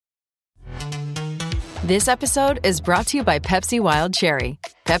This episode is brought to you by Pepsi Wild Cherry.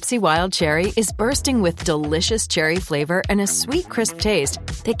 Pepsi Wild Cherry is bursting with delicious cherry flavor and a sweet, crisp taste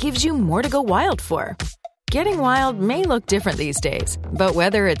that gives you more to go wild for. Getting wild may look different these days, but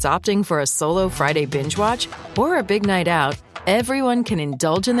whether it's opting for a solo Friday binge watch or a big night out, everyone can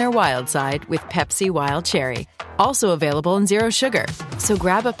indulge in their wild side with Pepsi Wild Cherry. Also available in Zero Sugar. So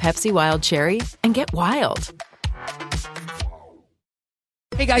grab a Pepsi Wild Cherry and get wild.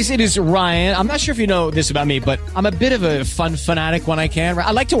 Hey guys, it is Ryan. I'm not sure if you know this about me, but I'm a bit of a fun fanatic when I can. I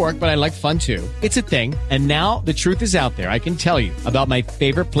like to work, but I like fun too. It's a thing. And now the truth is out there. I can tell you about my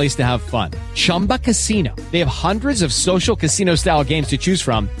favorite place to have fun. Chumba Casino. They have hundreds of social casino style games to choose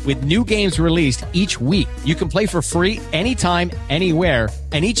from with new games released each week. You can play for free anytime, anywhere.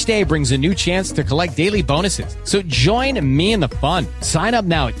 And each day brings a new chance to collect daily bonuses. So join me in the fun. Sign up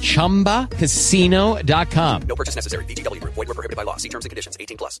now at ChumbaCasino.com. No purchase necessary. VGW Group. Void where prohibited by law. See terms and conditions.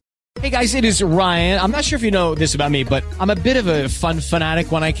 18+. Hey guys, it is Ryan. I'm not sure if you know this about me, but I'm a bit of a fun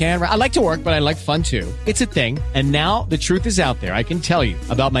fanatic when I can. I like to work, but I like fun too. It's a thing. And now the truth is out there. I can tell you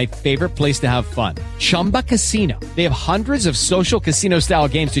about my favorite place to have fun. Chumba Casino. They have hundreds of social casino style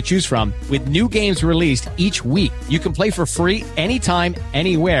games to choose from with new games released each week. You can play for free anytime,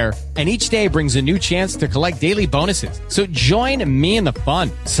 anywhere. And each day brings a new chance to collect daily bonuses. So join me in the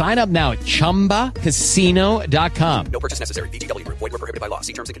fun. Sign up now at ChumbaCasino.com. No purchase necessary. VGW Group. Void where prohibited by law.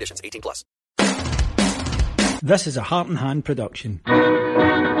 See terms and conditions. 18+. This is a Heart and Hand production.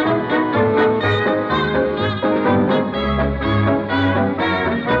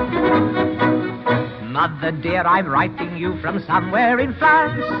 Mother dear, I'm writing you from somewhere in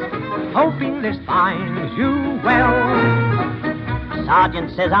France, hoping this finds you well.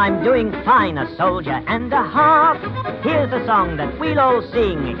 Sergeant says I'm doing fine, a soldier and a half. Here's a song that we'll all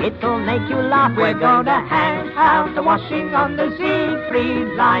sing, it'll make you laugh. We're gonna hang out the washing on the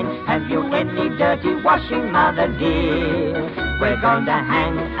Siegfried line. Have you any dirty washing, mother dear? We're gonna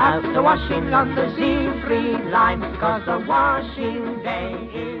hang out the washing on the Siegfried line, 'cause the washing day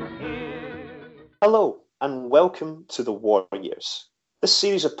is here. Hello, and welcome to The Warriors. This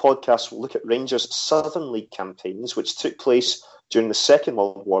series of podcasts will look at Rangers' Southern League campaigns, which took place during the Second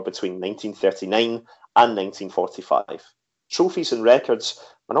World War between 1939 and 1945. Trophies and records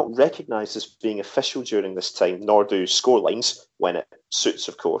are not recognised as being official during this time, nor do scorelines, when it suits,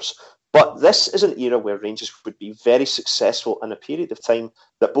 of course. But this is an era where Rangers would be very successful in a period of time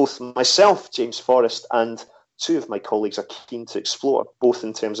that both myself, James Forrest, and two of my colleagues are keen to explore, both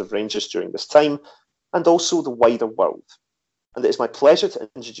in terms of Rangers during this time and also the wider world. And it is my pleasure to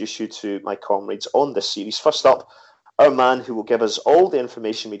introduce you to my comrades on this series. First up, our man who will give us all the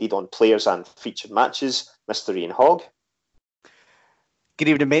information we need on players and featured matches, Mr. Ian Hogg. Good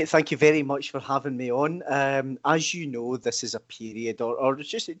evening, mate. Thank you very much for having me on. As you know, this is a period, or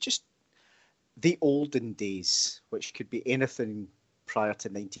just the olden days, which could be anything prior to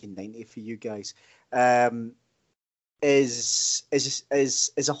 1990 for you guys, is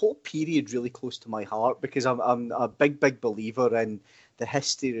a whole period really close to my heart, because I'm a big believer in the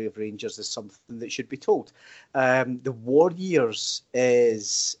history of Rangers as something that should be told. The Warriors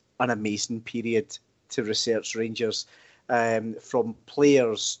is an amazing period to research Rangers, from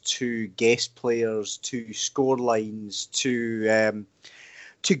players to guest players to scorelines to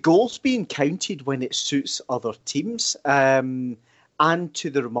goals being counted when it suits other teams, and to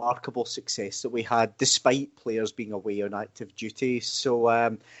the remarkable success that we had despite players being away on active duty. So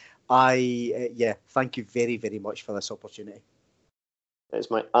thank you very, very much for this opportunity. It's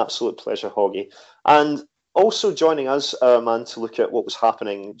my absolute pleasure, Hoggy. And also joining us, our man to look at what was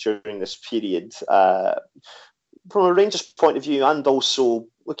happening during this period from a Rangers point of view, and also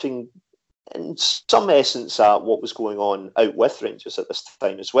looking in some essence at what was going on out with Rangers at this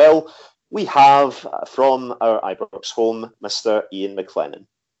time as well. We have from our Ibrox home, Mr. Ian McLennan.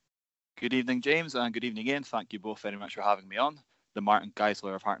 Good evening, James, and good evening, Ian. Thank you both very much for having me on. The Martin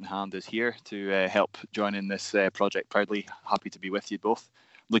Geisler of Heart and Hand is here to help join in this project proudly. Happy to be with you both.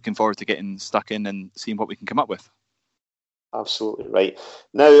 Looking forward to getting stuck in and seeing what we can come up with. Absolutely right.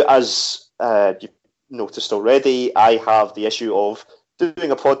 Now, as you've noticed already, I have the issue of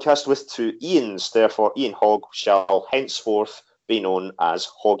doing a podcast with two Ians. Therefore, Ian Hogg shall henceforth be known as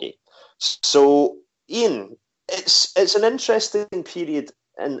Hoggy. So, Ian, it's an interesting period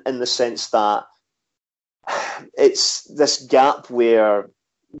in the sense that it's this gap where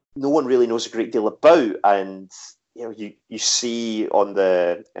no one really knows a great deal about, and you see in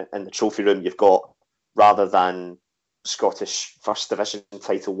the trophy room you've got, rather than Scottish First Division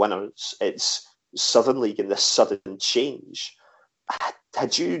title winners, it's Southern League and this sudden change.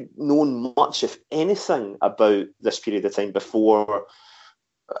 Had you known much, if anything, about this period of time before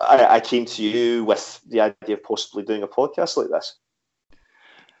I came to you with the idea of possibly doing a podcast like this?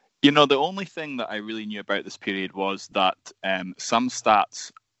 You know, the only thing that I really knew about this period was that some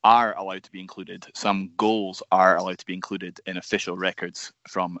stats are allowed to be included, some goals are allowed to be included in official records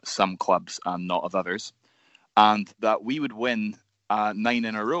from some clubs and not of others, and that we would win 9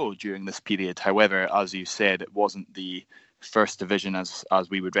 in a row during this period. However, as you said, it wasn't the first division as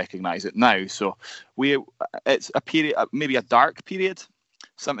we would recognise it now. So it's a period, maybe a dark period,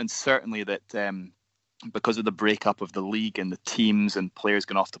 something certainly that because of the breakup of the league and the teams and players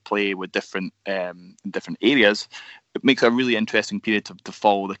going off to play with different areas, it makes a really interesting period to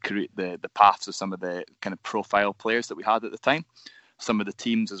follow the paths of some of the kind of profile players that we had at the time. Some of the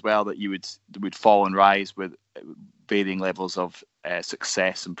teams as well that you would fall and rise with varying levels of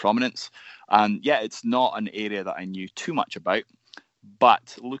success and prominence. And yeah, it's not an area that I knew too much about,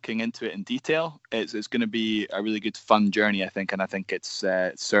 but looking into it in detail, it's going to be a really good fun journey, I think. And I think it's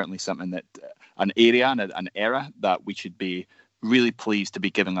certainly something that an area and an era that we should be really pleased to be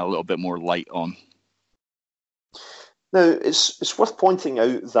giving a little bit more light on. Now, it's worth pointing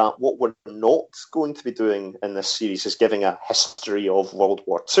out that what we're not going to be doing in this series is giving a history of World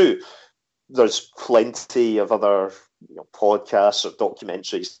War II. There's plenty of other podcasts or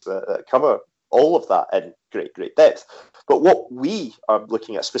documentaries that cover all of that in great, great depth. But what we are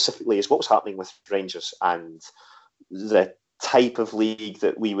looking at specifically is what was happening with Rangers and the type of league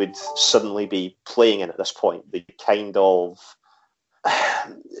that we would suddenly be playing in at this point, the kind of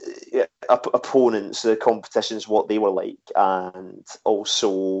opponents, the competitions, what they were like, and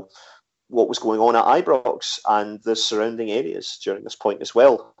also what was going on at Ibrox and the surrounding areas during this point as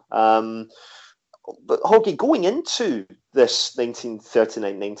well. But Hoggy, going into this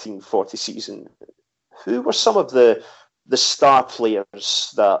 1939-1940 season, who were some of the star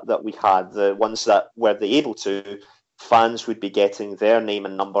players that we had, the ones that were they able to, fans would be getting their name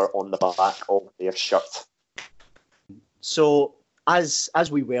and number on the back of their shirt? So, as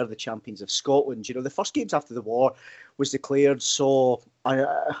we were the champions of Scotland, the first games after the war was declared, saw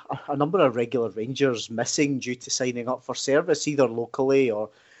a number of regular Rangers missing due to signing up for service, either locally or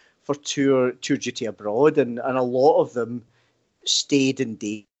for tour duty abroad, and a lot of them stayed in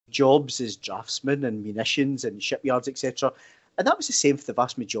day jobs as draftsmen and munitions and shipyards, etc. And that was the same for the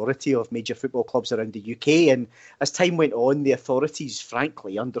vast majority of major football clubs around the UK. And as time went on, the authorities,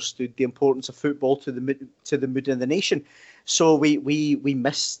 frankly, understood the importance of football to the mood of the nation. So we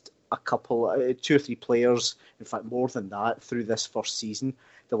missed a couple, 2 or 3 players, in fact more than that, through this first season.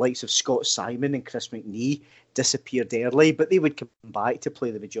 The likes of Scott Simon and Chris McNee disappeared early, but they would come back to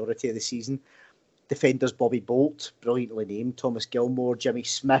play the majority of the season. Defenders Bobby Bolt, brilliantly named, Thomas Gilmore, Jimmy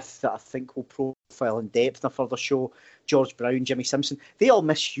Smith, that I think will profile in depth in a further show, George Brown, Jimmy Simpson, they all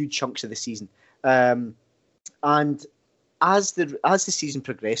missed huge chunks of the season. And as the season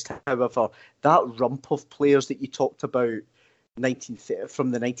progressed, however, that rump of players that you talked about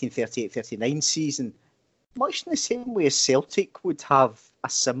from the 1938-39 season, much in the same way as Celtic would have a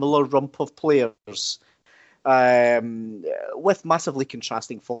similar rump of players, with massively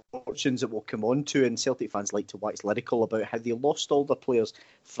contrasting fortunes that we'll come on to, and Celtic fans like to wax lyrical about how they lost all their players.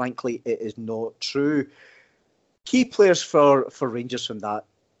 Frankly, it is not true. Key players for Rangers from that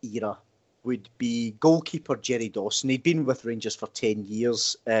era would be goalkeeper Jerry Dawson. He'd been with Rangers for 10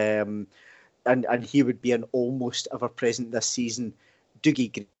 years, and he would be an almost ever-present this season.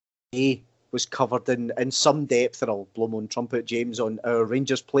 Dougie Gray was covered in some depth, and I'll blow my own trumpet, James, on our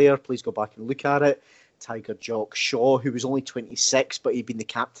Rangers player. Please go back and look at it. Tiger Jock Shaw, who was only 26, but he'd been the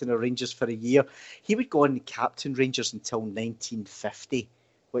captain of Rangers for a year. He would go on and captain Rangers until 1950,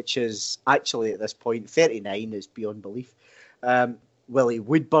 which is actually at this point, 39 is beyond belief. Willie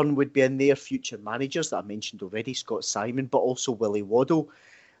Woodburn would be in there, future managers that I mentioned already, Scott Simon, but also Willie Waddle.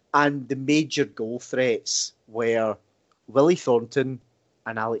 And the major goal threats were Willie Thornton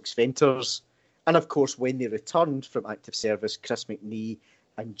and Alex Venters. And of course, when they returned from active service, Chris McNee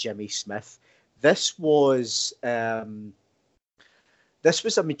and Jimmy Smith. This was a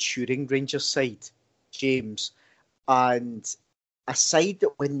maturing Rangers side, James, and a side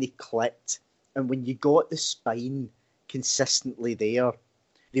that when they clicked and when you got the spine consistently there,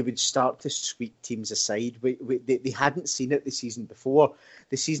 they would start to sweep teams aside. They hadn't seen it the season before.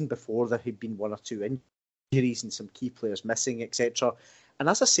 The season before, there had been 1 or 2 injuries and some key players missing, etc. And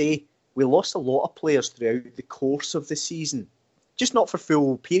as I say, we lost a lot of players throughout the course of the season, just not for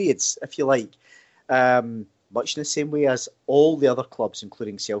full periods, if you like. Much in the same way as all the other clubs,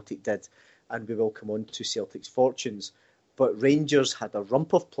 including Celtic, did, and we will come on to Celtic's fortunes. But Rangers had a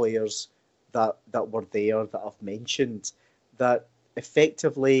rump of players that were there, that I've mentioned, that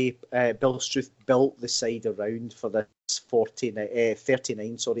effectively Bill Struth built the side around for this 40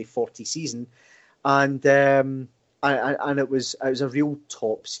 season, and it was a real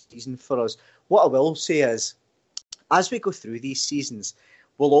top season for us. What I will say is, as we go through these seasons,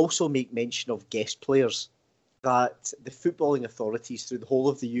 we'll also make mention of guest players that the footballing authorities through the whole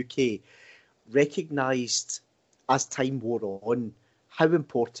of the UK recognised as time wore on how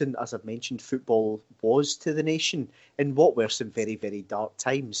important, as I've mentioned, football was to the nation in what were some very, very dark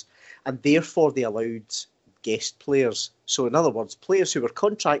times. And therefore they allowed guest players. So in other words, players who were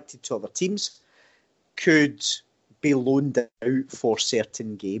contracted to other teams could be loaned out for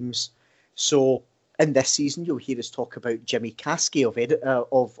certain games. So in this season, you'll hear us talk about Jimmy Caskey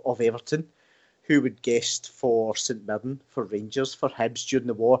of Everton, who would guest for St Mirren, for Rangers, for Hibs during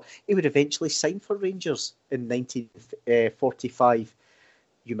the war. He would eventually sign for Rangers in 1945.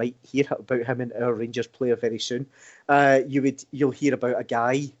 You might hear about him in Our Rangers Player very soon. You'll hear about a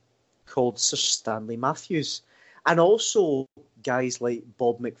guy called Sir Stanley Matthews, and also guys like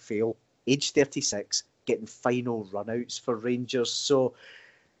Bob McPhail, age 36, getting final runouts for Rangers. So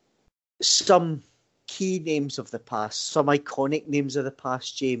some key names of the past, some iconic names of the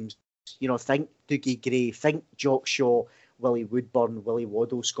past, James. You know, think Dougie Gray, think Jock Shaw, Willie Woodburn, Willie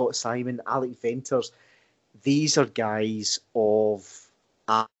Waddle, Scott Simon, Alec Venters. These are guys of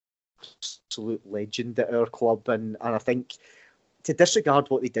absolute legend at our club, and I think to disregard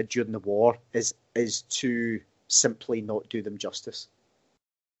what they did during the war is to simply not do them justice.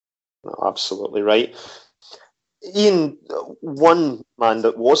 Absolutely right. Ian, one man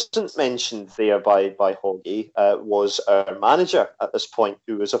that wasn't mentioned there by Hoggy was our manager at this point,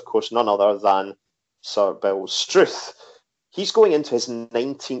 who was, of course, none other than Sir Bill Struth. He's going into his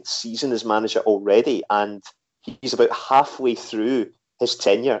 19th season as manager already, and he's about halfway through his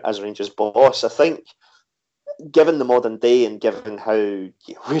tenure as Rangers boss. I think, given the modern day and given how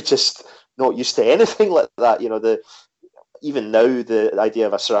we're just not used to anything like that, even now the idea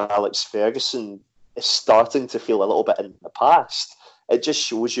of a Sir Alex Ferguson is starting to feel a little bit in the past. It just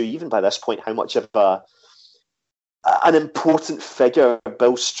shows you, even by this point, how much of an important figure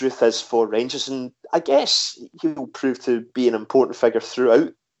Bill Struth is for Rangers, and I guess he'll prove to be an important figure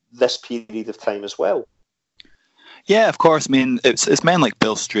throughout this period of time as well. Yeah, of course. I mean, it's men like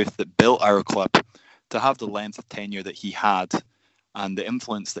Bill Struth that built our club. To have the length of tenure that he had and the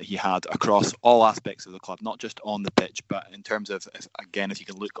influence that he had across all aspects of the club, not just on the pitch, but in terms of, again, if you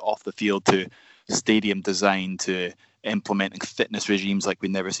can look off the field to stadium design, to implementing fitness regimes like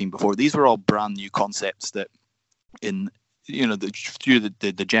we'd never seen before. These were all brand new concepts that through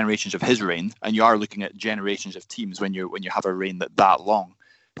the generations of his reign, and you are looking at generations of teams when you have a reign that long,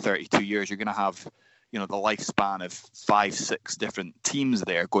 32 years, you're going to have the lifespan of 5-6 different teams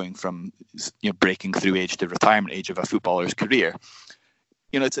there, going from breaking through age to retirement age of a footballer's career.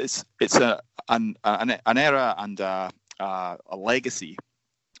 It's an era and a legacy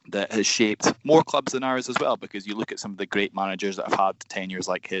that has shaped more clubs than ours as well, because you look at some of the great managers that have had tenures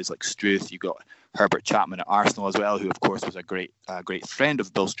like his, like Struth. You've got Herbert Chapman at Arsenal as well, who of course was a great friend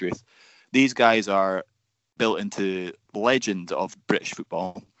of Bill Struth. These guys are built into legend of British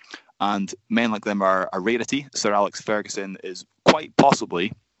football, and men like them are a rarity. Sir Alex Ferguson is quite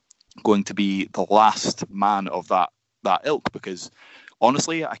possibly going to be the last man of that ilk, because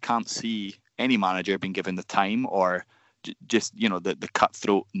honestly, I can't see any manager being given the time or just the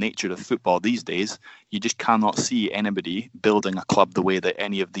cutthroat nature of football these days. You just cannot see anybody building a club the way that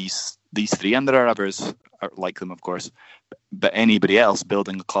any of these three, and there are others like them, of course, but anybody else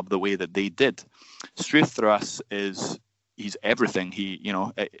building a club the way that they did. Struth for us he's everything. He,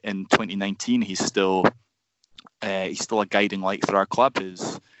 in 2019, he's still a guiding light for our club.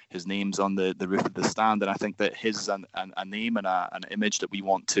 His name's on the roof of the stand, and I think that his a name and an image that we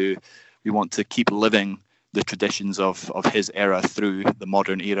want to keep living the traditions of his era through the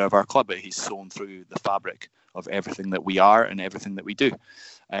modern era of our club. He's sewn through the fabric of everything that we are and everything that we do.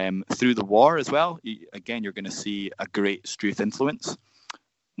 Through the war as well, again, you're going to see a great Struth influence,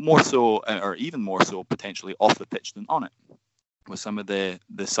 more so, or even more so, potentially off the pitch than on it, with some of the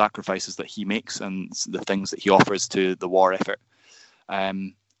sacrifices that he makes and the things that he offers to the war effort.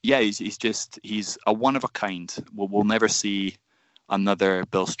 He's a one of a kind. We'll never see another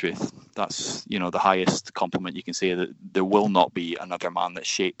Bill Struth. That's the highest compliment you can say, that there will not be another man that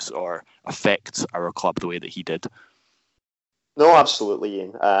shapes or affects our club the way that he did. No, absolutely,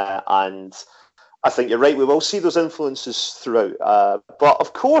 Ian. And I think you're right. We will see those influences throughout. But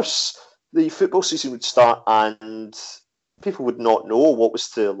of course, the football season would start and people would not know what was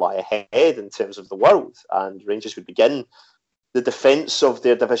to lie ahead in terms of the world. And Rangers would begin the defence of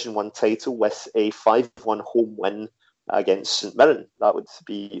their Division 1 title with a 5-1 home win against St Mirren. That would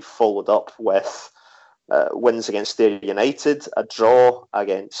be followed up with wins against Ayr United, a draw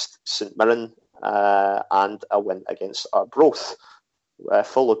against St Mirren, and a win against Arbroath,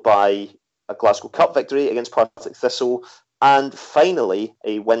 followed by a Glasgow Cup victory against Partick Thistle, and finally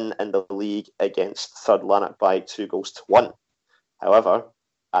a win in the league against Third Lanark by 2-1. However,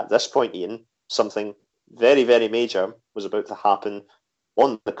 at this point, Ian, something very, very major was about to happen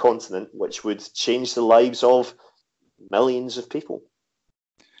on the continent, which would change the lives of millions of people.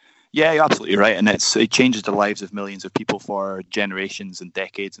 Yeah, you're absolutely right, and it changes the lives of millions of people for generations and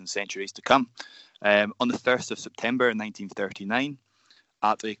decades and centuries to come. On the 1st of September 1939,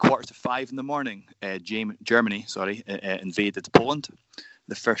 at 4:45 in the morning, Germany invaded Poland.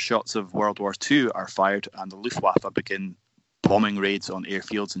 The first shots of World War II are fired, and the Luftwaffe begin bombing raids on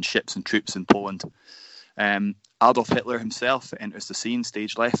airfields and ships and troops in Poland. Adolf Hitler himself enters the scene,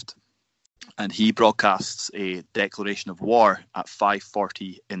 stage left, and he broadcasts a declaration of war at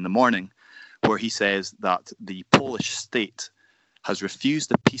 5:40 in the morning, where he says that the Polish state has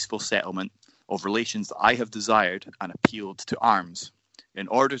refused a peaceful settlement of relations that I have desired and appealed to arms. In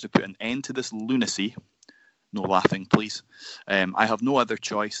order to put an end to this lunacy, no laughing please, I have no other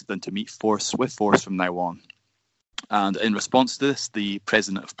choice than to meet with force from now on. And in response to this, the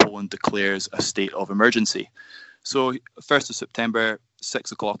President of Poland declares a state of emergency. So 1st of September,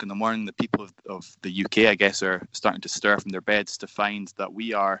 6 o'clock in the morning, the people of the UK, I guess, are starting to stir from their beds to find that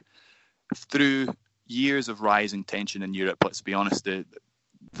we are, through years of rising tension in Europe, let's be honest,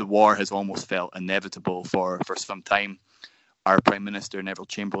 the war has almost felt inevitable for some time. Our Prime Minister, Neville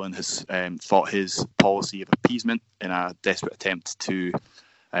Chamberlain, has fought his policy of appeasement in a desperate attempt to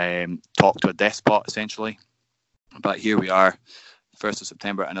talk to a despot, essentially. But here we are, 1st of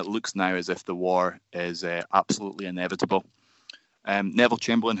September, and it looks now as if the war is absolutely inevitable. Neville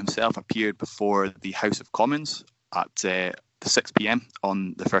Chamberlain himself appeared before the House of Commons at 6 p.m.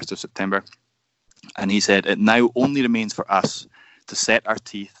 on the 1st of September, and he said, "It now only remains for us to set our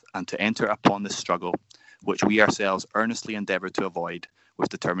teeth and to enter upon this struggle, which we ourselves earnestly endeavour to avoid, with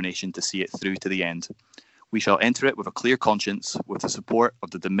determination to see it through to the end. We shall enter it with a clear conscience, with the support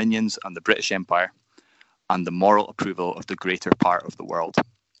of the Dominions and the British Empire, and the moral approval of the greater part of the world."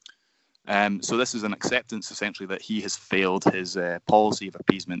 So this is an acceptance, essentially, that he has failed his policy of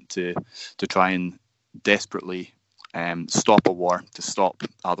appeasement to try and desperately stop a war, to stop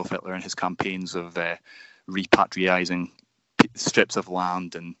Adolf Hitler and his campaigns of repatriating strips of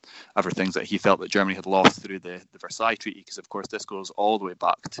land and other things that he felt that Germany had lost through the Versailles Treaty, because of course this goes all the way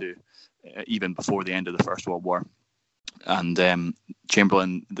back to even before the end of the First World War. And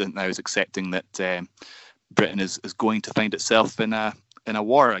Chamberlain now is accepting that Britain is going to find itself in a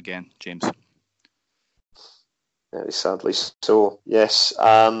war again, James. Very sadly so, yes.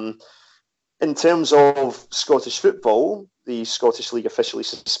 In terms of Scottish football, the Scottish League officially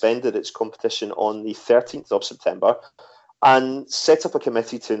suspended its competition on the 13th of September and set up a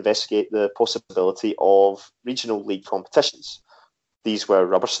committee to investigate the possibility of regional league competitions. These were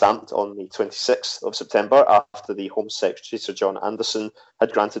rubber-stamped on the 26th of September after the Home Secretary, Sir John Anderson,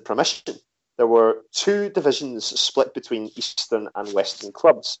 had granted permission. There were two divisions split between Eastern and Western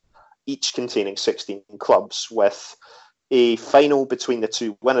clubs, each containing 16 clubs, with a final between the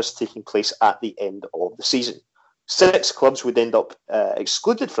two winners taking place at the end of the season. 6 clubs would end up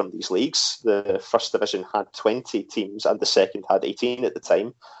excluded from these leagues. The first division had 20 teams and the second had 18 at the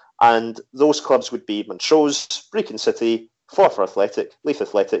time. And those clubs would be Montrose, Brecon City, Forfar Athletic, Leith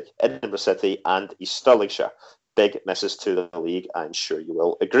Athletic, Edinburgh City and East Stirlingshire. Big misses to the league, I'm sure you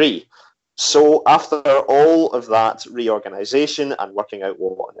will agree. So after all of that reorganisation and working out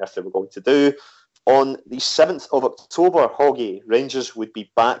what on earth they were going to do, on the 7th of October, Hoggy, Rangers would be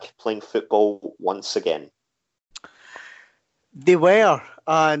back playing football once again. They were,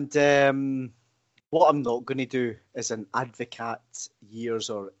 and what I'm not going to do is an advocate years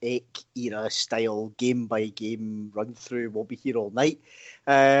or era style game by game run through. We'll be here all night.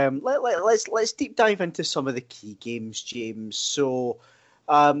 Let's deep dive into some of the key games, James. So,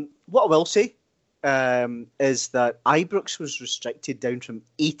 what I will say is that Ibrox was restricted down from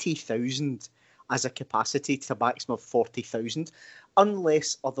 80,000 as a capacity to a maximum of 40,000,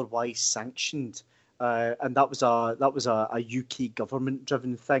 unless otherwise sanctioned. And that was a UK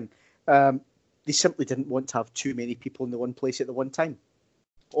government-driven thing. They simply didn't want to have too many people in the one place at the one time.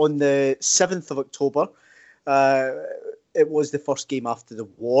 On the 7th of October, it was the first game after the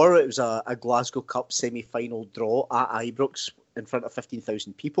war. It was a Glasgow Cup semi-final draw at Ibrox in front of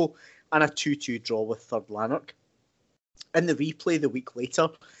 15,000 people and a 2-2 draw with Third Lanark. In the replay the week later,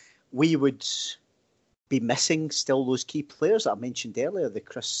 we would be missing still those key players that I mentioned earlier, the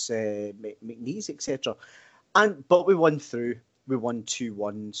Chris McNees, etc. But we won through. We won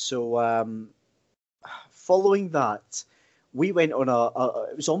 2-1. So following that, we went on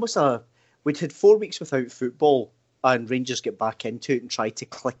it was almost we'd had 4 weeks without football, and Rangers get back into it and try to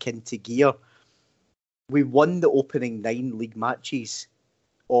click into gear. We won the opening 9 league matches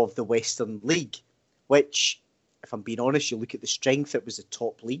of the Western League, which, if I'm being honest, you look at the strength, it was the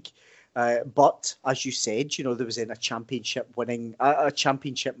top league. But as you said, there was in a championship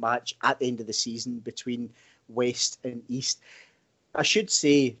match at the end of the season between West and East. I should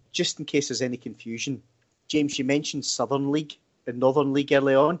say, just in case there's any confusion, James, you mentioned Southern League and Northern League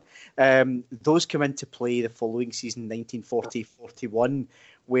early on. Those come into play the following season, 1940-41,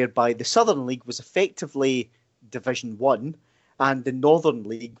 whereby the Southern League was effectively Division 1 and the Northern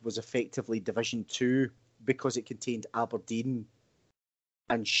League was effectively Division 2 because it contained Aberdeen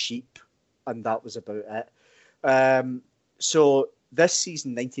and Sheep, and that was about it. So this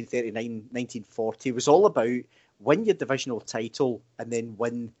season, 1939-1940, was all about win your divisional title and then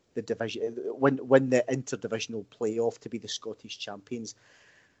win the interdivisional playoff to be the Scottish champions.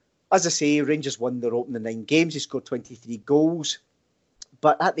 As I say, Rangers won their opening 9 games. They scored 23 goals.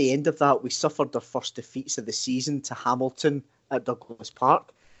 But at the end of that, we suffered our first defeats of the season to Hamilton at Douglas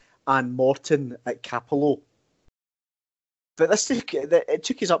Park and Morton at Capello. But it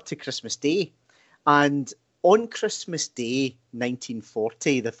took us up to Christmas Day. And on Christmas Day,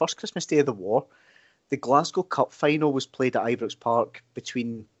 1940, the first Christmas Day of the war, the Glasgow Cup final was played at Ibrox Park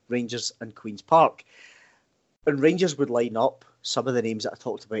between Rangers and Queen's Park. And Rangers would line up some of the names that I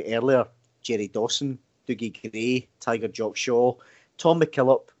talked about earlier: Jerry Dawson, Dougie Gray, Tiger Jock Shaw, Tom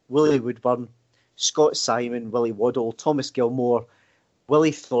McKillop, Willie Woodburn, Scott Simon, Willie Waddle, Thomas Gilmore,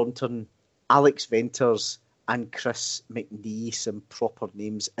 Willie Thornton, Alex Venters, and Chris McNee. Some proper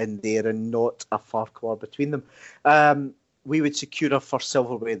names in there and not a Farquhar between them. We would secure our first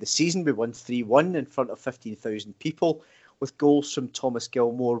silverware of the season. We won 3-1 in front of 15,000 people with goals from Thomas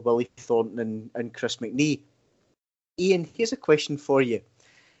Gilmore, Willie Thornton and Chris McNee. Ian, here's a question for you.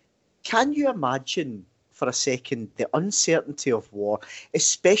 Can you imagine for a second the uncertainty of war,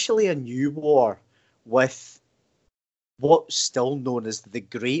 especially a new war with what's still known as the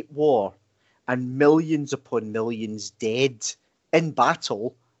Great War and millions upon millions dead in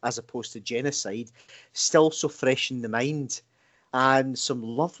battle as opposed to genocide, still so fresh in the mind, and some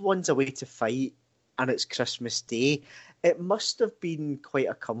loved ones away to fight, and it's Christmas Day? It must have been quite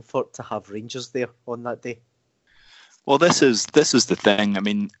a comfort to have Rangers there on that day. Well, this is the thing. I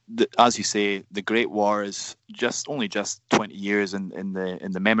mean, as you say, the Great War is only 20 years in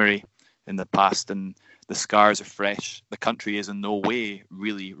the memory, in the past, and the scars are fresh. The country is in no way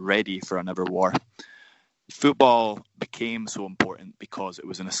really ready for another war. Football became so important because it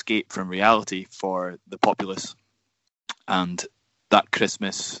was an escape from reality for the populace, and that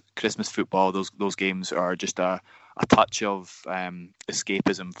Christmas football, those games are just a touch of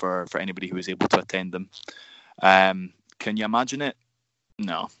escapism for anybody who was able to attend them. Can you imagine it?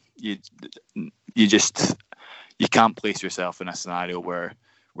 No, you can't place yourself in a scenario where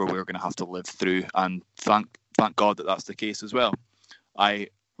we're going to have to live through, and thank God that that's the case as well. I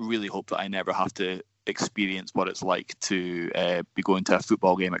really hope that I never have to experience what it's like to be going to a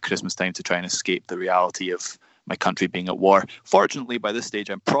football game at Christmas time to try and escape the reality of my country being at war. Fortunately, by this stage,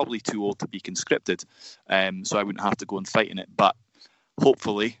 I'm probably too old to be conscripted, so I wouldn't have to go and fight in it. But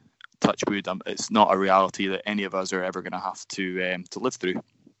hopefully, touch wood, it's not a reality that any of us are ever going to have to live through.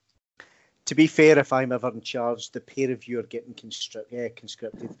 To be fair, if I'm ever in charge, the pair of you are getting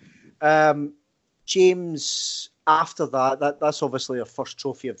conscripted. James, after that's obviously our first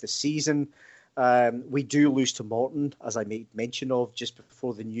trophy of the season. We do lose to Morton, as I made mention of, just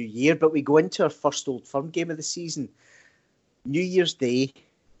before the new year, but we go into our first Old Firm game of the season, New Year's Day,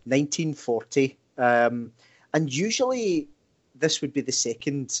 1940. And usually this would be the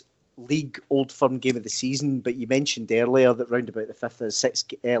second league Old Firm game of the season, but you mentioned earlier that round about the 5th or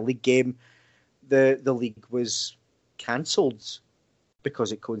 6th league game, the league was cancelled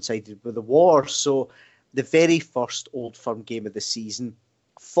because it coincided with the war. So the very first Old Firm game of the season,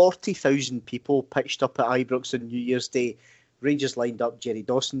 40,000 people pitched up at Ibrox on New Year's Day. Rangers lined up Jerry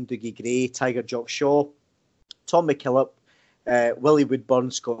Dawson, Dougie Gray, Tiger Jock Shaw, Tom McKillop, Willie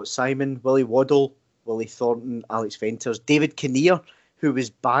Woodburn, Scott Simon, Willie Waddle, Willie Thornton, Alex Venters, David Kinnear, who was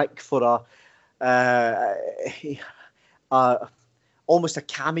back for almost a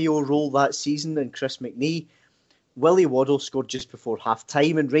cameo role that season, and Chris McNee. Willie Waddle scored just before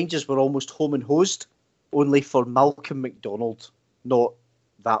half-time, and Rangers were almost home and hosed, only for Malcolm MacDonald, not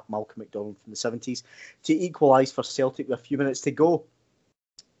that Malcolm MacDonald from the 70s, to equalise for Celtic with a few minutes to go.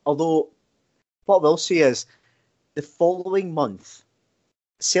 Although, what I will say is, the following month,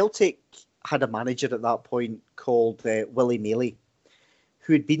 Celtic had a manager at that point called Willie Maley,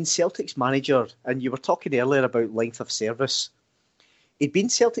 who had been Celtic's manager, and you were talking earlier about length of service. He'd been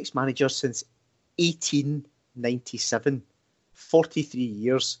Celtic's manager since 1897, 43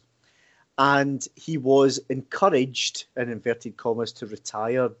 years. And he was encouraged, in inverted commas, to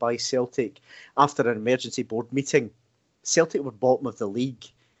retire by Celtic after an emergency board meeting. Celtic were bottom of the league.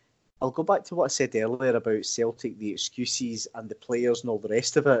 I'll go back to what I said earlier about Celtic, the excuses and the players and all the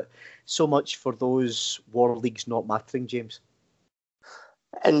rest of it. So much for those war leagues not mattering, James.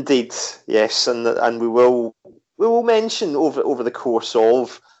 Indeed, yes, and we will mention over the course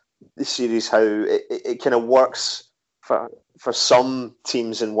of the series how it kind of works for some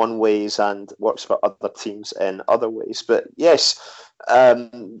teams in one ways and works for other teams in other ways. But yes,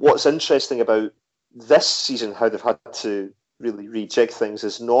 what's interesting about this season, how they've had to really rejig things,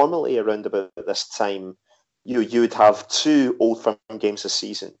 is normally around about this time you would have two Old Firm games a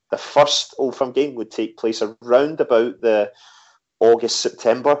season. The first Old Firm game would take place around about the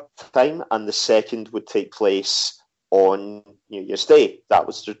August-September time, and the second would take place on New Year's Day. That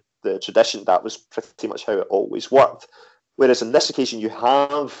was the tradition. That was pretty much how it always worked. Whereas on this occasion, you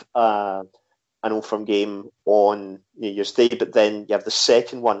have an Old Firm game on New Year's Day, but then you have the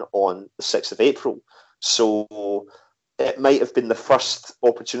second one on the 6th of April. So it might have been the first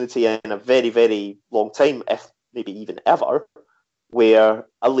opportunity in a very, very long time, if maybe even ever, where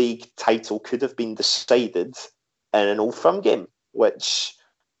a league title could have been decided in an Old Firm game, which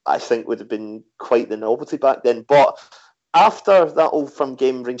I think would have been quite the novelty back then. But after that Old Firm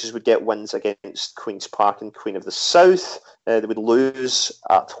game, Rangers would get wins against Queen's Park and Queen of the South. They would lose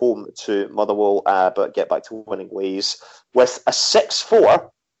at home to Motherwell, but get back to winning ways with a 6-4,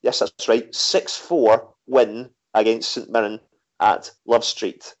 yes, that's right, 6-4 win against St Mirren at Love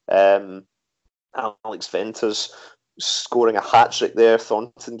Street. Alex Venters scoring a hat-trick there,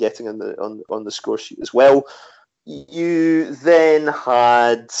 Thornton getting on the score sheet as well. You then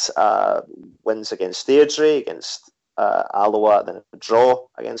had wins against Airdrie, against Alloa, then a draw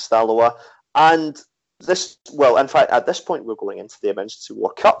against Alloa, and in fact, at this point, we're going into the Emergency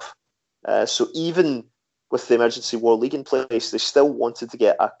War Cup. So even with the Emergency War League in place, they still wanted to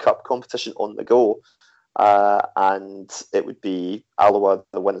get a cup competition on the go. And it would be Alloa,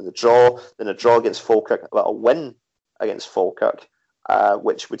 the win and the draw, then a draw against Falkirk, a win against Falkirk,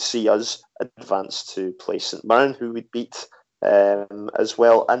 which would see us advance to play St Mirren, who we'd beat as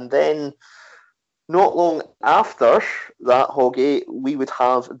well. And then not long after that, Hoggy, we would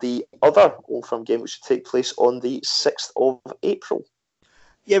have the other Old Firm game, which would take place on the 6th of April.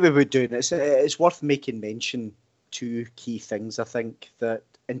 Yeah, we would do it. It's worth making mention two key things, I think, that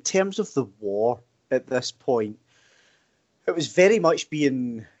in terms of the war at this point, it was very much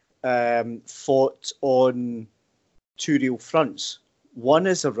being fought on two real fronts. One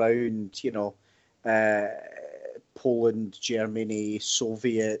is around, Poland, Germany,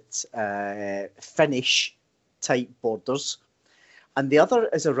 Soviet, Finnish type borders. And the other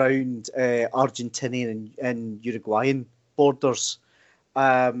is around Argentinian and Uruguayan borders.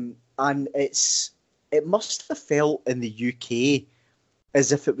 And it must have felt in the UK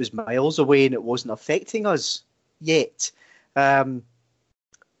as if it was miles away and it wasn't affecting us yet.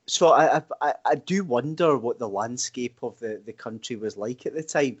 So I do wonder what the landscape of the country was like at the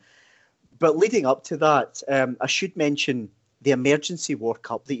time. But leading up to that, I should mention the Emergency War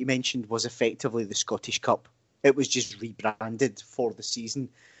Cup that you mentioned was effectively the Scottish Cup. It was just rebranded for the season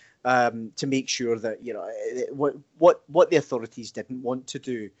to make sure that what the authorities didn't want to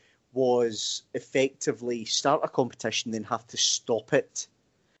do was effectively start a competition, then have to stop it,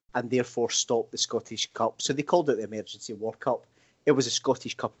 and therefore stop the Scottish Cup. So they called it the Emergency War Cup. It was a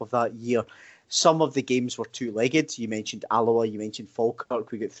Scottish Cup of that year. Some of the games were two-legged. You mentioned Alloa, you mentioned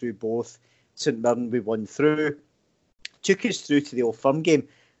Falkirk. We got through both. St Mirren, we won through. Took us through to the Old Firm game.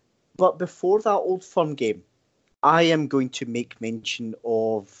 But before that Old Firm game, I am going to make mention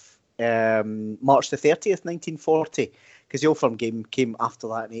of March the 30th, 1940, because the Old Firm game came after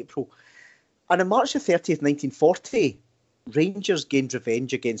that in April. And on March the 30th, 1940, Rangers gained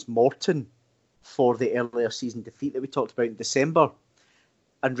revenge against Morton for the earlier season defeat that we talked about in December.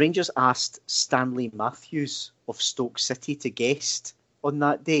 And Rangers asked Stanley Matthews of Stoke City to guest on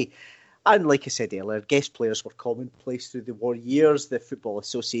that day. And like I said earlier, guest players were commonplace through the war years. The football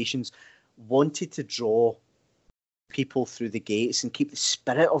associations wanted to draw people through the gates and keep the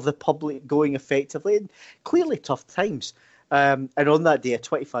spirit of the public going effectively. And clearly tough times. And on that day, a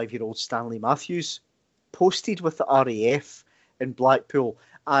 25-year-old Stanley Matthews posted with the RAF in Blackpool,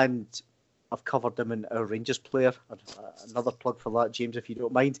 and I've covered him in our Rangers player. Another plug for that, James, if you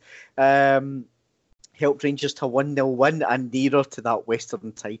don't mind. Helped Rangers to a 1-0 win and nearer to that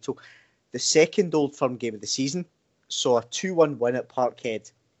Western title. The second Old Firm game of the season saw a 2-1 win at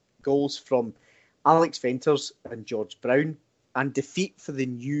Parkhead. Goals from Alex Venters and George Brown, and defeat for the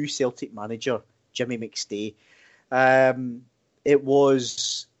new Celtic manager, Jimmy McStay. It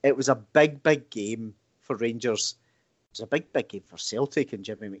was a big game for Rangers. It was a big game for Celtic and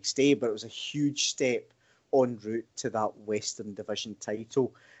Jimmy McStay, but it was a huge step en route to that Western Division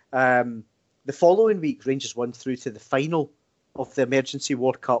title. The following week, Rangers won through to the final of the Emergency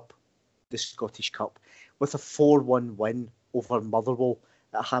War Cup, the Scottish Cup, with a 4-1 win over Motherwell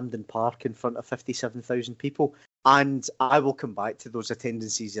at Hampden Park in front of 57,000 people. And I will come back to those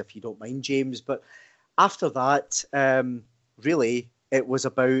attendances if you don't mind, James. But after that, really, it was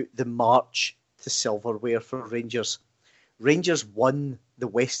about the march to silverware for Rangers. Rangers won the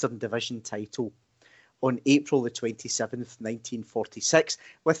Western Division title on April the 27th, 1946,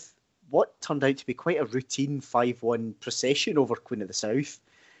 with what turned out to be quite a routine 5-1 procession over Queen of the South.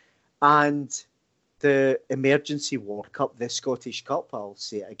 And the Emergency War Cup, the Scottish Cup, I'll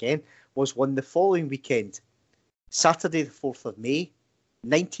say it again, was won the following weekend, Saturday the 4th of May,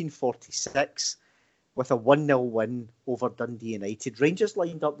 1946, with a 1-0 win over Dundee United. Rangers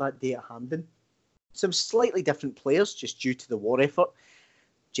lined up that day at Hampden. Some slightly different players, just due to the war effort.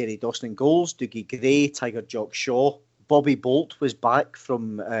 Jerry Dawson in goals, Dougie Gray, Tiger Jock Shaw. Bobby Bolt was back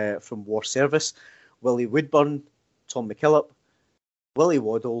from war service. Willie Woodburn, Tom McKillop, Willie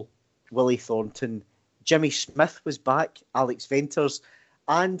Waddle, Willie Thornton. Jimmy Smith was back, Alex Venters,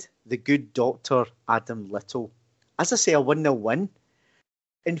 and the good doctor Adam Little. As I say, a 1-0 win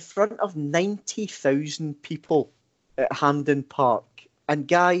in front of 90,000 people at Hampden Park. And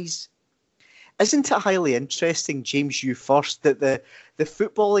guys, isn't it highly interesting, James, you first, that the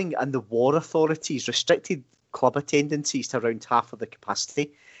footballing and the war authorities restricted club attendances to around half of the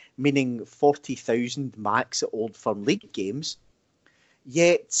capacity, meaning 40,000 max at Old Firm League games.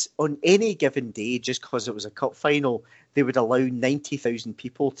 Yet, on any given day, just because it was a cup final, they would allow 90,000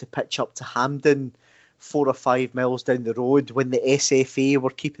 people to pitch up to Hampden 4 or 5 miles down the road when the SFA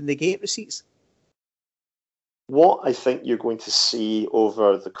were keeping the gate receipts. What I think you're going to see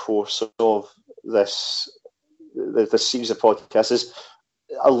over the course of this series of podcasts is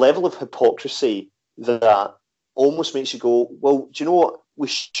a level of hypocrisy that almost makes you go, well, do you know what? We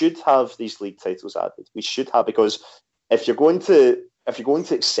should have these league titles added. We should have, because if you're going to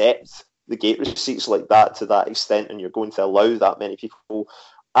accept the gate receipts like that to that extent, and you're going to allow that many people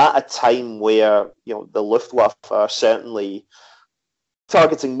at a time where, you know, the Luftwaffe are certainly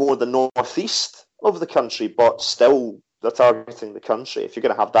targeting more the northeast of the country, but still they're targeting the country. If you're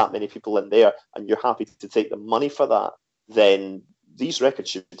going to have that many people in there and you're happy to take the money for that, then these records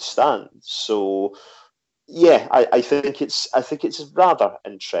should stand. So yeah, I think it's rather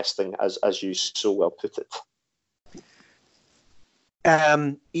interesting, as you so well put it.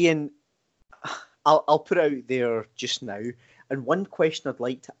 Ian, I'll put it out there just now, and one question I'd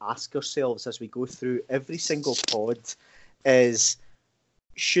like to ask ourselves as we go through every single pod is,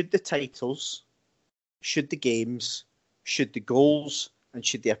 should the titles, should the games, should the goals, and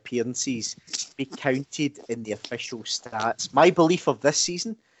should the appearances be counted in the official stats? My belief of this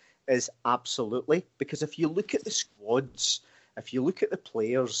season is absolutely, because if you look at the squads, if you look at the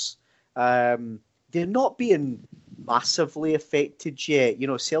players, they're not being massively affected yet. You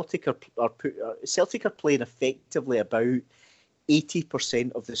know, Celtic are playing effectively about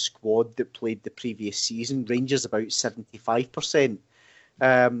 80% of the squad that played the previous season. Rangers about 75%.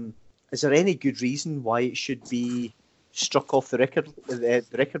 Is there any good reason why it should be struck off the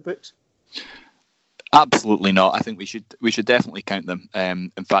record books? Absolutely not. I think we should definitely count them.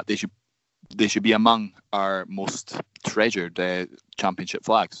 In fact, they should be among our most treasured championship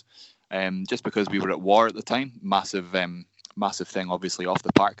flags. Just because we were at war at the time, massive thing, obviously off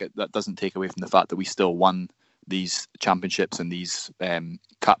the park. That doesn't take away from the fact that we still won these championships and these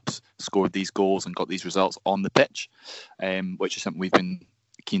cups, scored these goals and got these results on the pitch, which is something we've been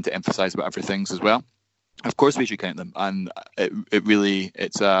keen to emphasise about other things as well. Of course we should count them, and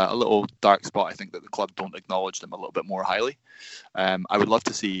it's a little dark spot, I think, that the club don't acknowledge them a little bit more highly. I would love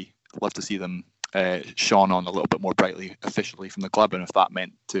to see them shone on a little bit more brightly officially from the club, and if that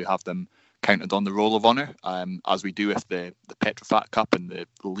meant to have them counted on the Roll of Honour, as we do with the Petrofat Cup and the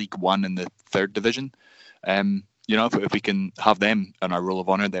League One and the third division. You know, if we can have them on our Roll of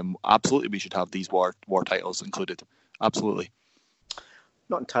Honour, then absolutely we should have these war titles included. Absolutely.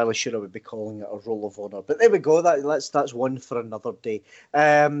 Not entirely sure I would be calling it a Roll of Honour, but there we go. That's one for another day.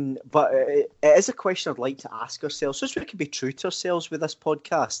 But it is a question I'd like to ask ourselves, just so we can be true to ourselves with this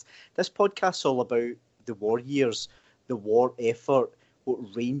podcast. This podcast's all about the war years, the war effort,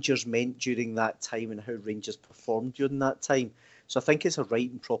 what Rangers meant during that time, and how Rangers performed during that time. So I think it's a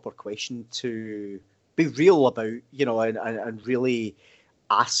right and proper question to be real about, and really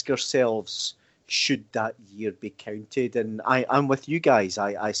ask ourselves, should that year be counted? And I'm with you guys.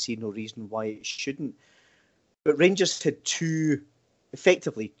 I see no reason why it shouldn't. But Rangers had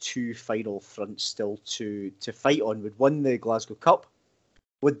effectively two final fronts still to fight on. We'd won the Glasgow Cup.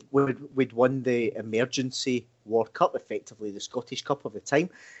 We'd won the Emergency War Cup, effectively the Scottish Cup of the time.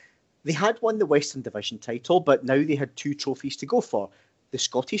 They had won the Western Division title, but now they had two trophies to go for. The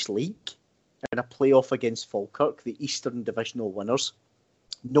Scottish League and a playoff against Falkirk, the Eastern Divisional winners.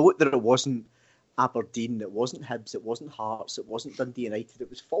 Note that it wasn't Aberdeen, it wasn't Hibs, it wasn't Hearts, it wasn't Dundee United, it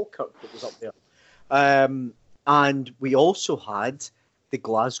was Falkirk that was up there. And we also had the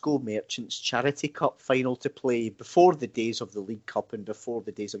Glasgow Merchants Charity Cup final to play before the days of the League Cup and before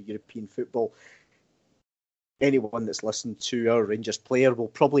the days of European football. Anyone that's listened to our Rangers player will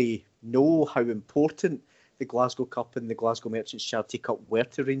probably know how important the Glasgow Cup and the Glasgow Merchants Charity Cup were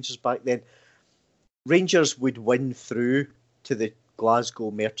to Rangers back then. Rangers would win through to the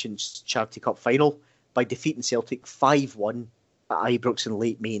Glasgow Merchants Charity Cup final by defeating Celtic 5-1 at Ibrox in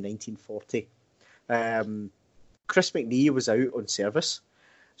late May 1940. Chris McNee was out on service.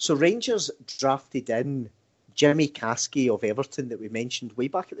 So Rangers drafted in Jimmy Caskey of Everton that we mentioned way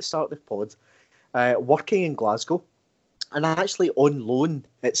back at the start of the pod, working in Glasgow and actually on loan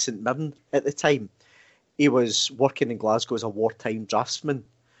at St Mirren at the time. He was working in Glasgow as a wartime draftsman.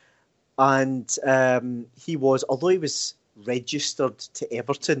 And he was, although he was registered to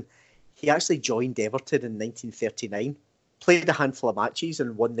Everton, he actually joined Everton in 1939, played a handful of matches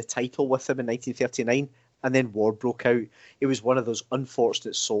and won the title with them in 1939. And then war broke out. He was one of those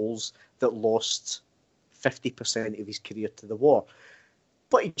unfortunate souls that lost 50% of his career to the war.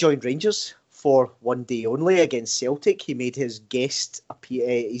 But he joined Rangers for one day only against Celtic. He made his guest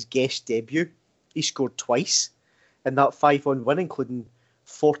debut. He scored twice in that 5-1 win, including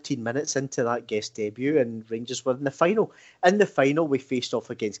 14 minutes into that guest debut, and Rangers were in the final. In the final, we faced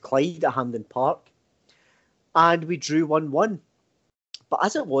off against Clyde at Hampden Park, and we drew 1-1. But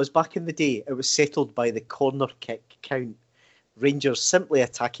as it was back in the day, it was settled by the corner kick count. Rangers simply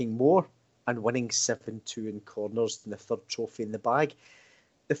attacking more and winning 7-2 in corners in the third trophy in the bag.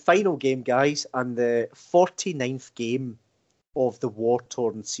 The final game, guys, and the 49th game of the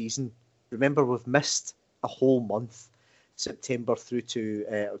war-torn season. Remember, we've missed a whole month, September through to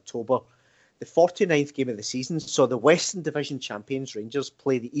October. The 49th game of the season saw the Western Division champions Rangers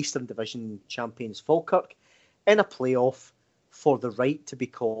play the Eastern Division champions Falkirk in a playoff for the right to be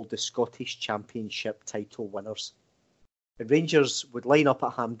called the Scottish Championship title winners. The Rangers would line up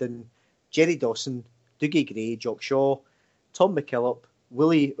at Hampden: Jerry Dawson, Dougie Gray, Jock Shaw, Tom McKillop,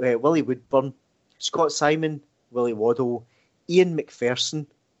 Willie Woodburn, Scott Simon, Willie Waddle, Ian McPherson,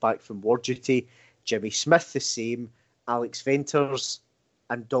 back from war duty, Jimmy Smith the same, Alex Venters,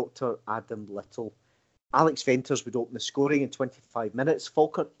 and Dr. Adam Little. Alex Venters would open the scoring in 25 minutes.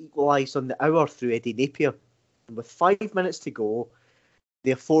 Falkirk equalised on the hour through Eddie Napier. And with 5 minutes to go,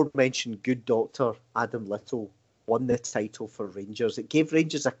 the aforementioned good doctor, Adam Little, won the title for Rangers. It gave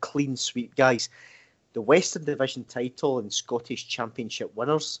Rangers a clean sweep, guys. The Western Division title and Scottish Championship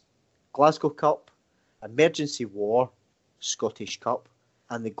winners, Glasgow Cup, Emergency War, Scottish Cup,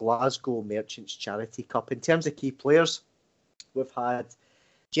 and the Glasgow Merchants Charity Cup. In terms of key players, we've had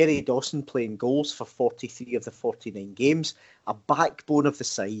Jerry Dawson playing goals for 43 of the 49 games, a backbone of the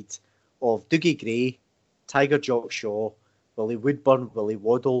side of Dougie Gray, Tiger Jock Shaw, Willie Woodburn, Willie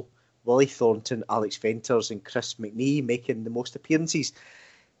Waddle, Willie Thornton, Alex Venters and Chris McNee making the most appearances.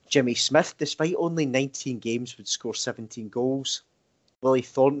 Jimmy Smith, despite only 19 games, would score 17 goals. Willie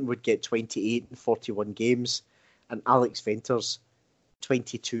Thornton would get 28 in 41 games. And Alex Venters,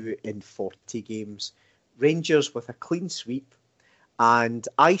 22 in 40 games. Rangers with a clean sweep and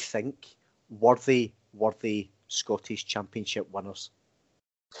I think worthy Scottish Championship winners.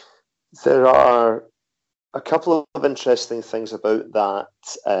 There are a couple of interesting things about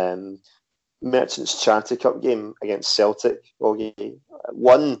that Merchants Charity Cup game against Celtic.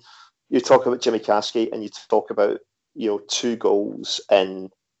 One, you talk about Jimmy Caskey and you talk about 2 goals in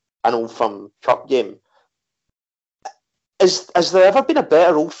an Old Firm Cup game. Has there ever been a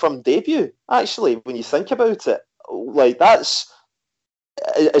better Old Firm debut? Actually, when you think about it, that's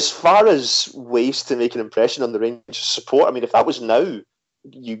as far as ways to make an impression on the Rangers support. I mean, if that was now,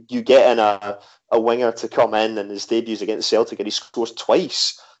 you get in a winger to come in and his debut's against Celtic and he scores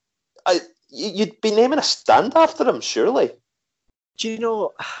twice, you'd be naming a stand after him, surely. Do you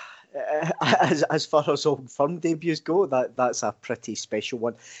know, as far as Old Firm debuts go, that's a pretty special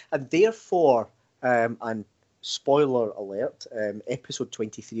one. And therefore, and spoiler alert, episode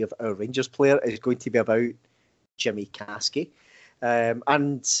 23 of Our Rangers Player is going to be about Jimmy Caskey.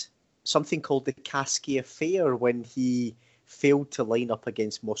 And something called the Kasky Affair when he failed to line up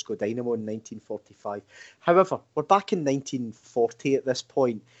against Moscow Dynamo in 1945. However, we're back in 1940 at this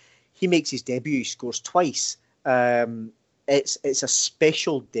point. He makes his debut, he scores twice. It's a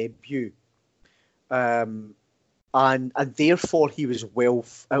special debut. And therefore he was well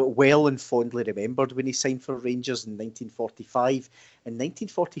and fondly remembered when he signed for Rangers in 1945. In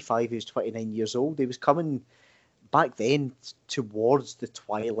 1945 he was 29 years old. He was coming back then towards the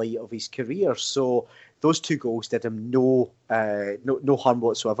twilight of his career. So those 2 goals did him no harm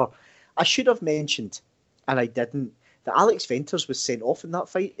whatsoever. I should have mentioned, and I didn't, that Alex Venters was sent off in that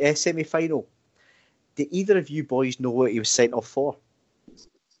semi-final. Do either of you boys know what he was sent off for?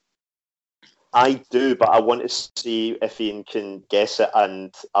 I do, but I want to see if Ian can guess it,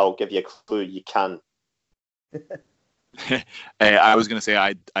 and I'll give you a clue. You can. I was going to say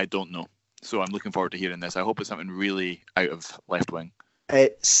I don't know. So I'm looking forward to hearing this. I hope it's something really out of left wing.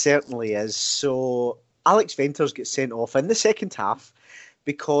 It certainly is. So Alex Venters gets sent off in the second half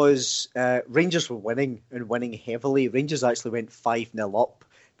because Rangers were winning and winning heavily. Rangers actually went 5-0 up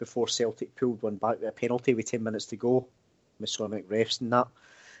before Celtic pulled one back with a penalty with 10 minutes to go. Masonic refs and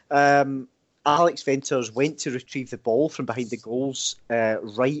that. Alex Venters went to retrieve the ball from behind the goals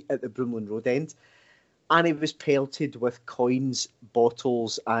right at the Broomloan Road end, and he was pelted with coins,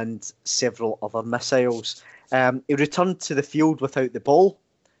 bottles and several other missiles. He returned to the field without the ball,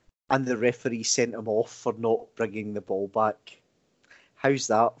 and the referee sent him off for not bringing the ball back. How's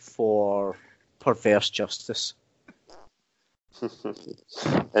that for perverse justice?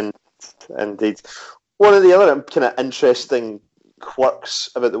 And indeed. One of the other kind of interesting quirks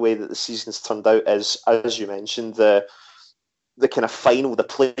about the way that the season's turned out is, as you mentioned, the kind of final, the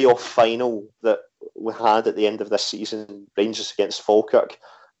playoff final that we had at the end of this season, Rangers against Falkirk.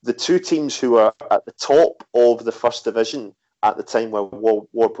 The 2 teams who were at the top of the first division at the time when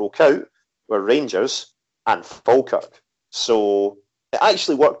war broke out were Rangers and Falkirk. So it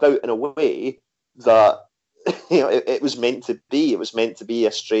actually worked out in a way that it was meant to be. It was meant to be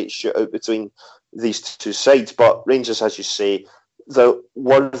a straight shootout between these 2 sides. But Rangers, as you say, the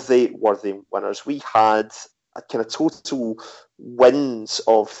worthy winners. We had a kind of total wins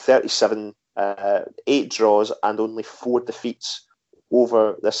of 37, 8 draws and only 4 defeats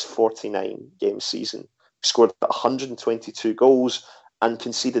over this 49-game season. We scored 122 goals and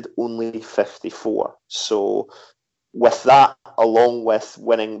conceded only 54. So with that, along with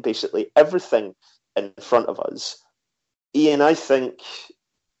winning basically everything in front of us, Ian, I think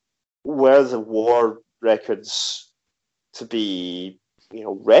were the war records to be,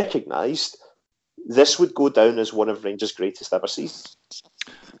 recognised, this would go down as one of Rangers' greatest ever seasons.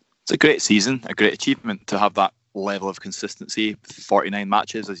 It's a great season, a great achievement to have that level of consistency. 49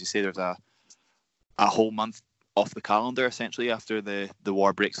 matches, as you say, there's a whole month off the calendar essentially after the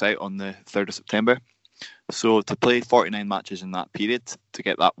war breaks out on the 3rd of September. So to play 49 matches in that period, to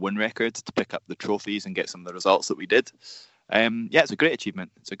get that win record, to pick up the trophies and get some of the results that we did, it's a great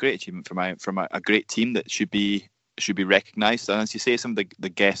achievement. It's a great achievement from a great team that should be recognised. And as you say, some of the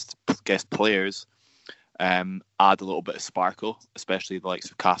guest players add a little bit of sparkle, especially the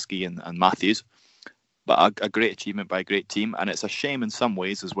likes of Kasky and Matthews. But a great achievement by a great team, and it's a shame in some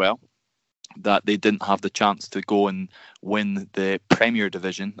ways as well that they didn't have the chance to go and win the Premier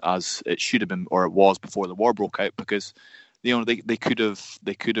Division as it should have been, or it was before the war broke out, because they could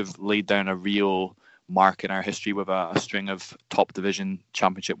have laid down a real mark in our history with a string of top division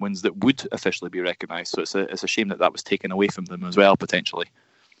championship wins that would officially be recognised. So it's a shame that was taken away from them as well, potentially.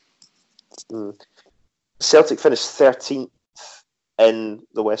 Celtic finished 13th in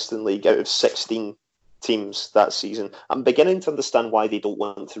the Western League out of 16 teams that season. I'm beginning to understand why they don't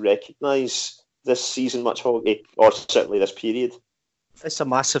want to recognise this season much, Hoggy, or certainly this period. It's a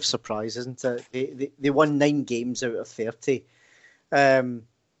massive surprise, isn't it? They won 9 games out of 30.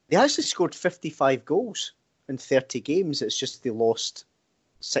 They actually scored 55 goals in 30 games. It's just they lost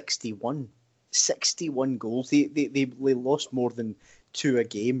 61. 61 goals. They lost more than 2 a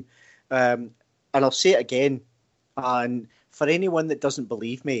game. And I'll say it again, and for anyone that doesn't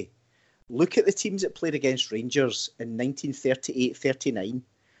believe me, look at the teams that played against Rangers in 1938-39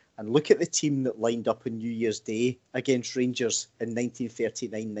 and look at the team that lined up on New Year's Day against Rangers in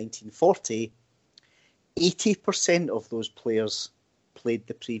 1939-1940. 80% of those players played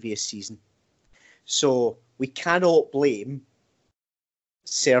the previous season. So we cannot blame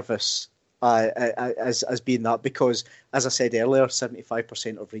service as being that, because, as I said earlier,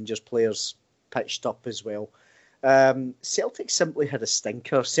 75% of Rangers players pitched up as well. Celtic simply had a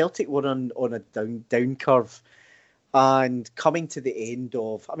stinker. Celtic were on a down curve, and coming to the end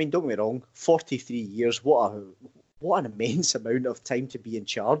of, don't get me wrong, 43 years, what an immense amount of time to be in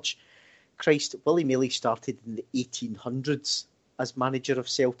charge. Christ, Willie Maley started in the 1800s as manager of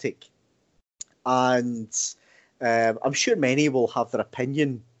Celtic. And I'm sure many will have their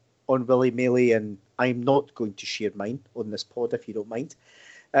opinion on Willie Maley, and I'm not going to share mine on this pod, if you don't mind.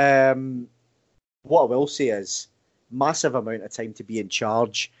 What I will say is, massive amount of time to be in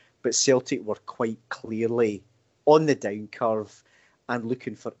charge, but Celtic were quite clearly on the down curve and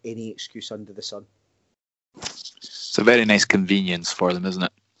looking for any excuse under the sun. It's a very nice convenience for them, isn't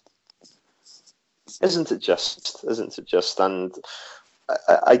it? Isn't it just? And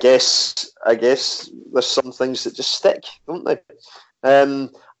I guess there's some things that just stick, don't they?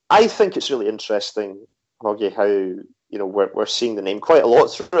 I think it's really interesting, Hoggy, how we're seeing the name quite a lot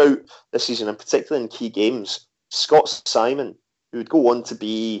throughout this season, and particularly in key games. Scott Simon, who would go on to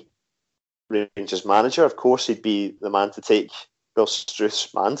be Rangers manager. Of course, he'd be the man to take Bill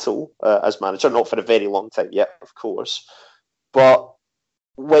Struth's mantle as manager, not for a very long time yet, of course. But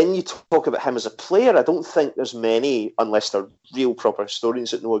when you talk about him as a player, I don't think there's many, unless they're real proper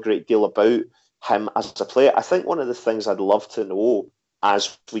historians, that know a great deal about him as a player. I think one of the things I'd love to know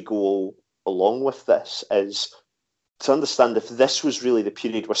as we go along with this is to understand if this was really the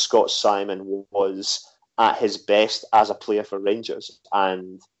period where Scott Simon was at his best as a player for Rangers,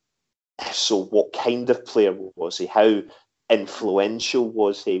 and if so, what kind of player was he? How influential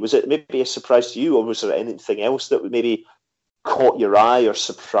was he? Was it maybe a surprise to you, or was there anything else that maybe caught your eye or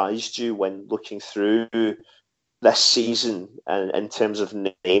surprised you when looking through this season, and in terms of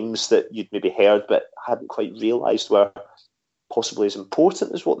names that you'd maybe heard but hadn't quite realised were possibly as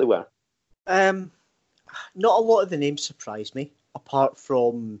important as what they were? Not a lot of the names surprised me, apart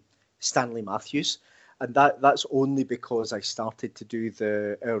from Stanley Matthews, and that's only because I started to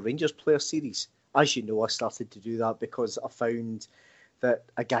do our Rangers player series. As you know, I started to do that because I found that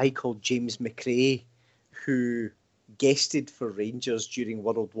a guy called James McRae, who guested for Rangers during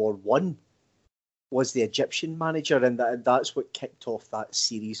World War I, was the Egyptian manager, and that's what kicked off that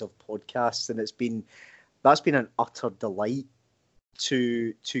series of podcasts, and that's been an utter delight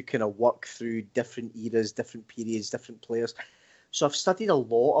to kind of work through different eras, different periods, different players. So I've studied a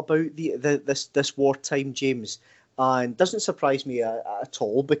lot about this wartime, James, and it doesn't surprise me at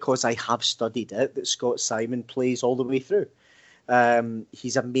all, because I have studied it, that Scott Simon plays all the way through.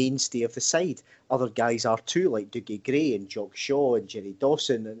 He's a mainstay of the side. Other guys are too, like Dougie Gray and Jock Shaw and Jerry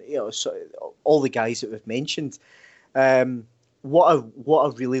Dawson, and so all the guys that we've mentioned. What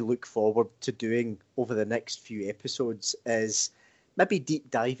I really look forward to doing over the next few episodes is maybe deep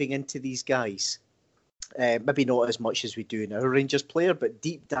diving into these guys. Maybe not as much as we do in our Rangers player, but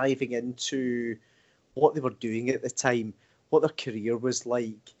deep diving into what they were doing at the time, what their career was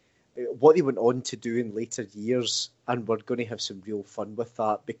like, what they went on to do in later years, and we're going to have some real fun with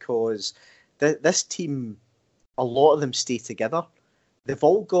that, because this team, a lot of them stay together. They've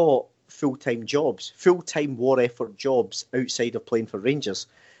all got full-time jobs, full-time war effort jobs outside of playing for Rangers.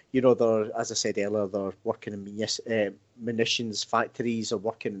 They're, as I said earlier, they're working in munitions factories, they're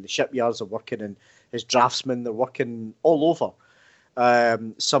working in the shipyards, they're working as draftsmen, they're working all over.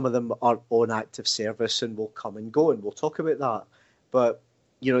 Some of them are on active service and will come and go, and we'll talk about that. But,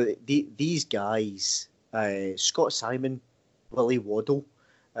 these guys, Scott Simon, Willie Waddle,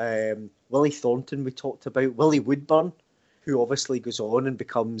 Willie Thornton we talked about, Willie Woodburn, who obviously goes on and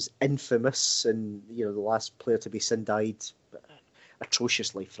becomes infamous, and, the last player to be sin-died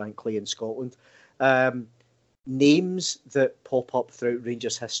atrociously, frankly, in Scotland. Names that pop up throughout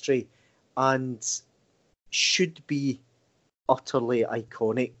Rangers history and should be utterly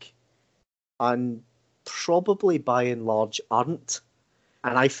iconic, and probably by and large aren't.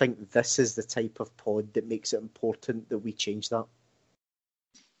 And I think this is the type of pod that makes it important that we change that.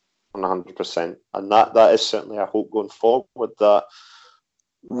 100%. And that is certainly our hope going forward, that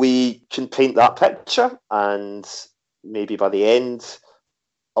we can paint that picture, and maybe by the end,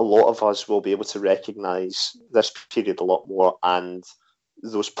 a lot of us will be able to recognise this period a lot more, and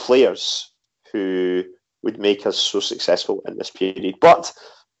those players who would make us so successful in this period. But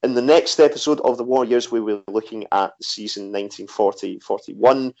in the next episode of The Warriors, we will be looking at the season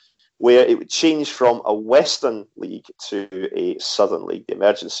 1940-41, where it would change from a Western League to a Southern League. The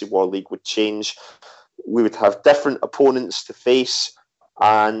Emergency War League would change. We would have different opponents to face,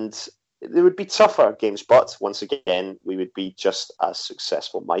 and they would be tougher games, but once again, we would be just as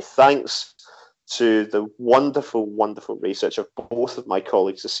successful. My thanks to the wonderful, wonderful research of both of my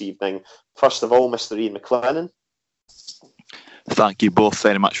colleagues this evening. First of all, Mr. Ian McLennan. Thank you both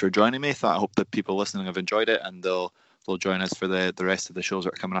very much for joining me. I hope that people listening have enjoyed it, and they'll join us for the rest of the shows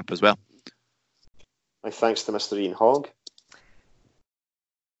that are coming up as well. My thanks to Mr. Ian Hogg.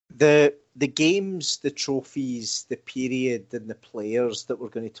 The the games, the trophies, the period, and the players that we're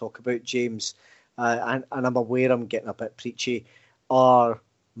going to talk about, James, and I'm aware I'm getting a bit preachy, are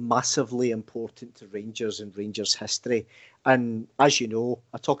massively important to Rangers and Rangers history. And as you know,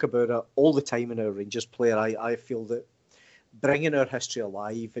 I talk about it all the time in our Rangers Player. I feel that bringing our history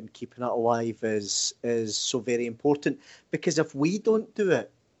alive and keeping it alive is so very important, because if we don't do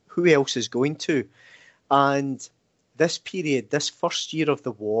it, who else is going to? And this period, this first year of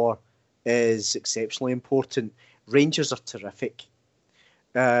the war, is exceptionally important. Rangers are terrific.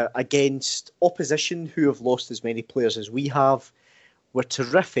 Against opposition who have lost as many players as we have, we're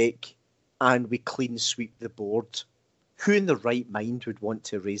terrific, and we clean sweep the board. Who in the right mind would want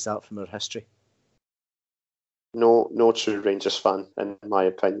to erase that from our history? No true Rangers fan, in my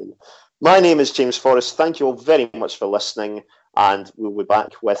opinion. My name is James Forrest. Thank you all very much for listening, and we'll be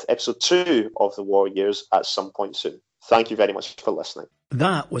back with episode 2 of The War Years at some point soon. Thank you very much for listening.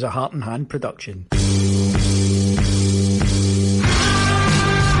 That was a Heart and Hand production.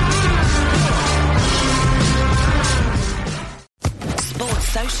 Sports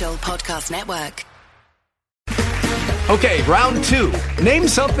Social Podcast Network. Okay, round 2. Name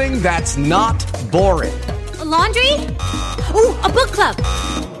something that's not boring. A laundry? Ooh, a book club.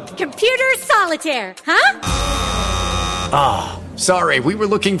 Computer solitaire, huh? Ah, sorry, we were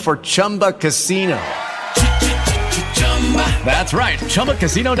looking for Chumba Casino. That's right,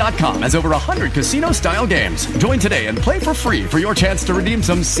 ChumbaCasino.com has over 100 casino-style games. Join today and play for free for your chance to redeem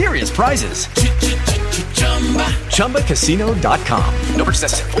some serious prizes. ChumbaCasino.com. No purchase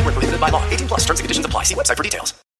necessary. Void where prohibited by law. 18+ terms and conditions apply. See website for details.